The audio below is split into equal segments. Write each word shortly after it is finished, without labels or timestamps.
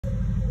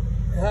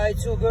Hi,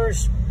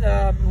 Tubers.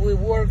 We're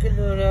working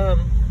on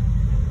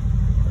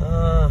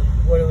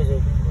what is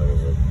it?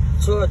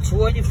 So a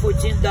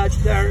 2014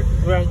 Dodge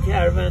Grand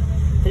Caravan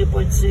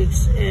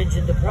 3.6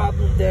 engine. The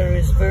problem there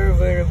is very,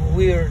 very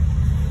weird.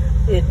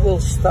 It will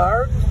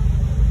start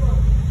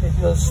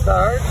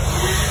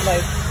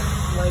like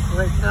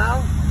right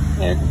now,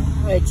 and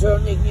I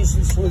turn the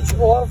ignition switch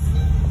off.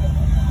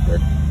 The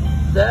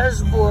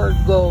dashboard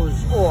goes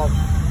off,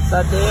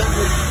 but the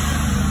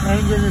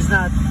engine is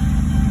not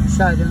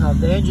shutting off.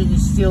 The engine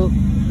is still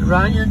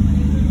running.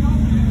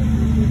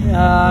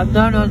 No,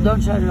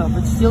 don't shut it off.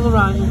 It's still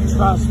running,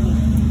 trust me.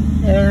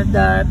 And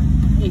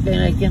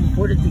I can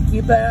put the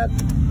key back,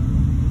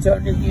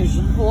 turn the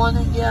ignition on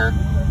again.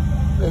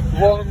 It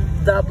won't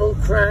double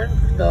crank,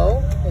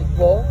 no, it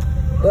won't.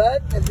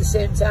 But at the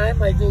same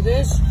time, I do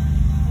this,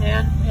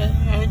 and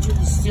engine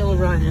is still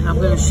running. I'm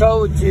going to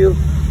show it to you,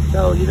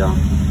 so you don't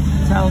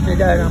tell me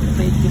that I'm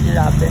making it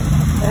up. The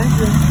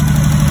engine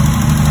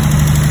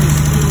is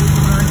still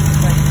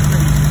running like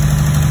crazy.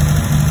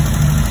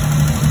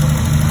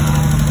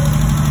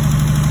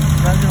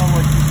 I don't know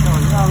what to show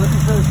you. Oh, let me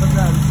show you from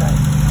the other side.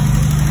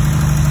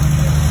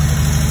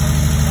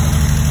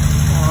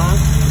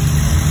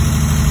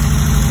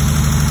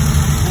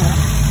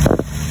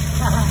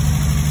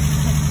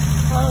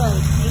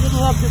 You're going to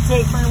have to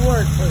take my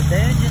word for it. The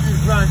engine is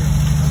running,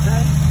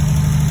 okay?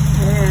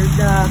 And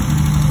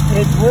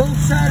it will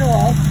shut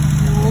off.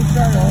 It will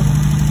shut off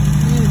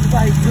if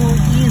I do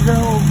either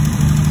of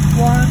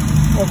one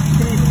of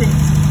three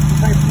things.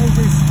 If I pull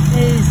this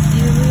AC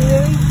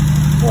relay,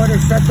 or the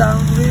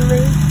shutdown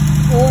relay,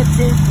 or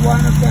take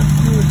one of them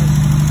fuses.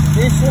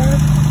 This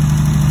one,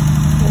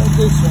 or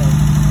this one.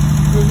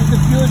 These are the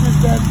fuses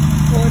that,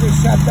 or the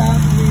shutdown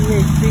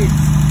relay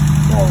fits.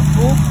 So,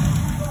 boom.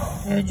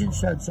 Engine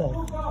shuts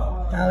off.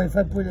 Now if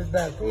I put it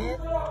back in,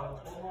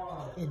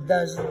 it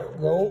doesn't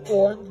go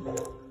on,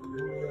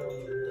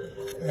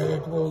 and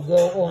it will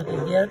go on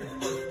again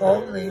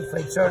only if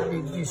I turn the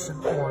ignition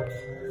on.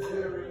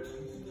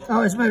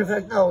 Oh, as a matter of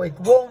fact, no, it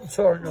won't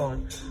turn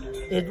on.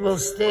 It will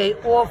stay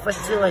off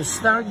until I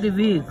start the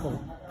vehicle.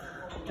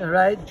 All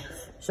right?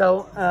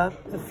 So a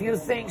few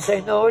things I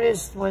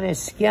noticed when I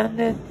scanned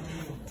it.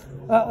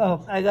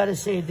 I gotta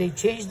say, they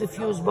changed the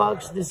fuse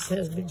box. This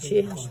has been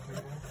changed.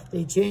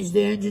 They changed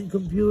the engine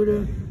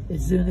computer.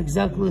 It's doing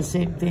exactly the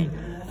same thing.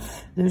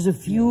 There's a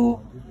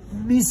few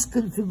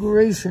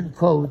misconfiguration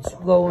codes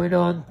going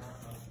on.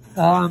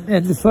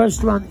 And the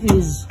first one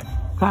is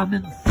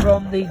coming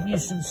from the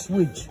ignition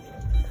switch.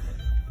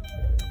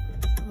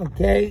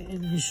 Okay,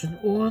 ignition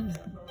on.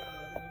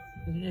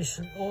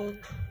 Ignition on.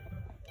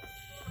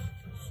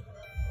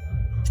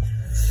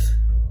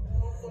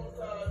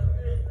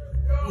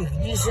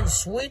 Ignition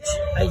switch,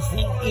 I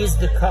think, is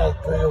the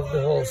culprit of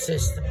the whole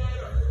system.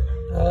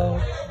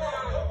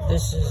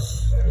 This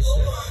is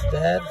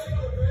that.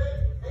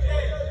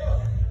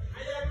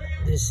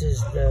 This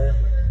is the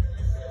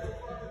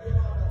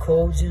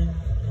coding.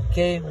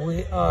 Okay,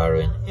 we are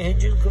in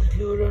engine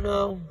computer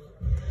now.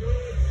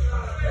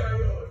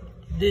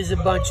 There's a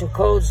bunch of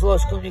codes,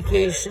 lost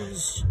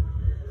communications.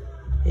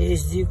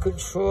 ASD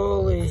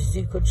control,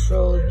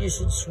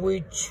 ignition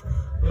switch,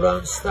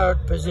 run,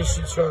 start,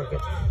 position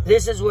circuit.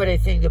 This is what I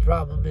think the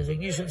problem is.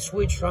 Ignition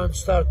switch, run,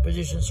 start,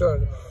 position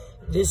circuit.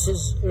 This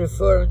is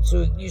referring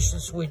to ignition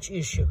switch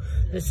issue.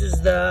 This is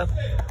the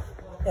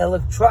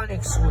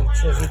electronic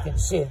switch, as you can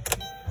see.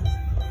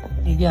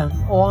 Again,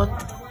 on,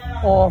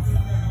 off,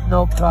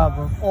 no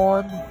problem.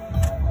 On,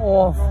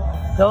 off.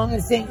 The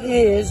only thing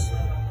is,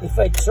 if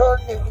I turn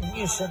the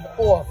ignition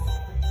off,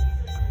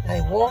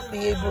 I won't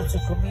be able to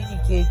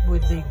communicate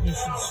with the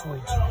ignition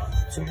switch.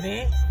 To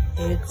me,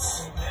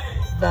 it's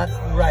not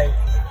right.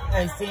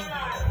 I think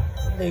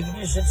the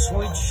ignition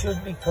switch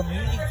should be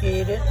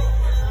communicated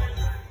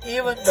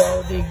even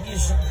though the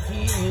ignition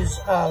key is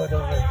out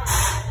of it,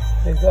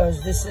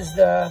 because this is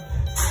the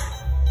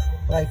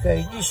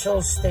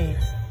initial state.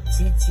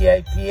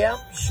 TTIPM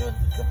should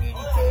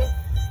communicate,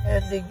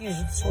 and the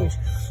ignition switch.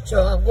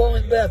 So I'm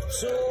going back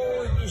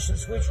to ignition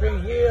switch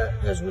right here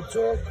as we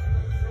talk.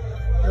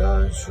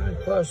 Instrument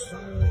custom,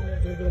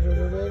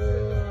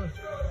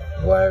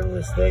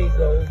 wireless. There you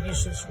go.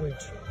 Ignition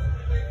switch.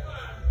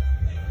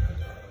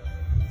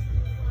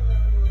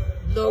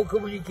 No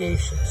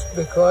communications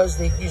because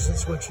the ignition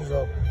switch is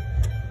open.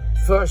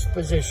 First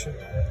position.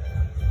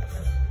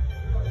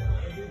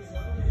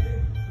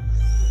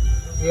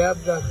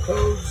 Yep, got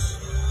codes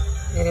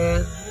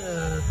and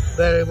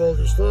battery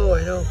voltage low.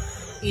 I know.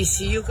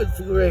 ECU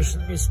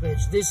configuration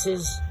mismatch. This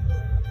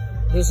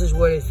is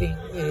what I think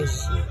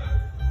is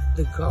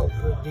the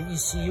culprit. The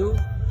ECU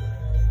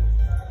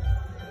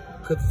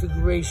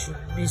configuration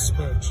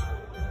mismatch.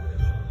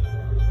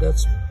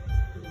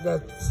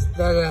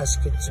 That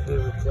asking to be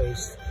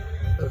replaced.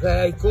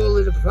 Okay, I call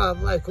it a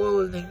problem. I call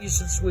it an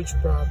ignition switch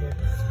problem.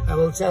 I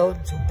will tell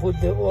them to put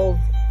the old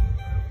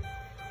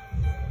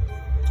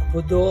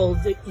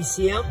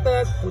ECM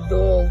back, put the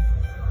old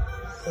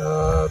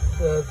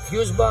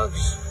fuse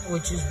box,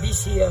 which is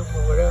BCM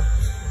or whatever,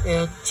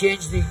 and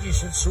change the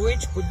ignition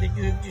switch, put the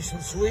new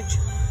ignition switch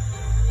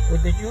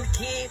with the new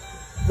key,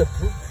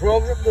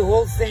 program the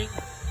whole thing,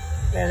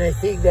 and I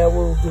think that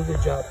will do the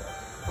job.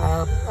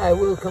 I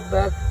will come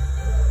back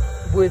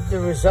with the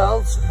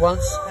results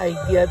once I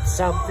get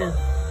something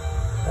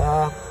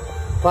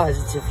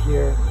positive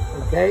here.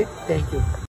 Okay, thank you.